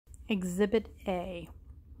Exhibit A.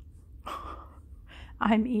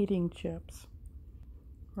 I'm eating chips.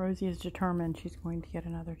 Rosie is determined she's going to get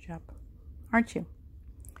another chip. Aren't you?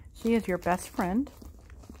 She is your best friend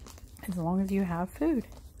as long as you have food.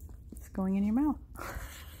 It's going in your mouth.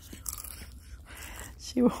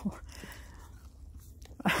 She will.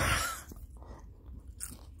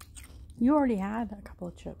 You already had a couple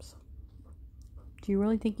of chips. Do you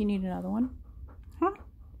really think you need another one? Huh?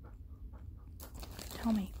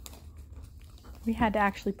 Tell me. We had to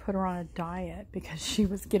actually put her on a diet because she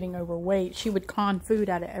was getting overweight. She would con food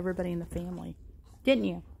out of everybody in the family. Didn't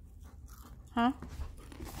you? Huh?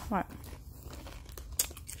 What?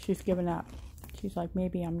 She's given up. She's like,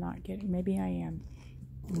 maybe I'm not getting, maybe I am.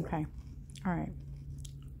 Okay. All right.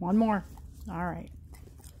 One more. All right.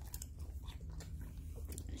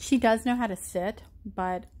 She does know how to sit,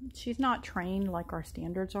 but she's not trained like our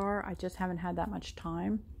standards are. I just haven't had that much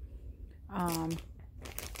time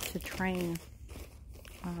to train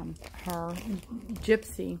her.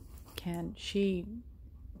 Gypsy she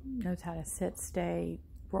knows how to sit, stay,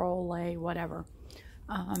 roll, lay, whatever.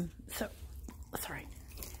 So, sorry.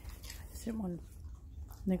 I just didn't want to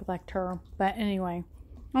neglect her. But anyway,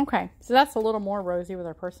 okay. So that's a little more Rosie with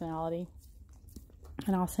her personality.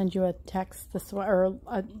 And I'll send you a text this way, or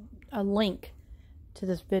a link to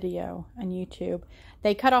this video on YouTube.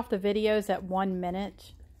 They cut off the videos at 1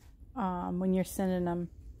 minute when you're sending them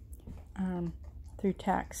through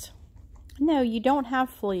text. No, you don't have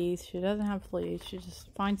fleas. She doesn't have fleas. She just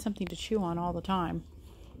finds something to chew on all the time.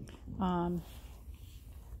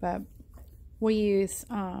 But we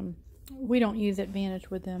don't use Advantage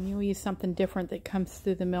with them. We use something different that comes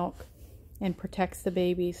through the milk and protects the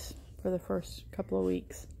babies for the first couple of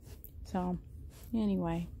weeks. So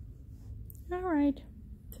anyway, all right.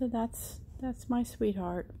 So that's my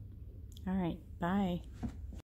sweetheart. All right, bye.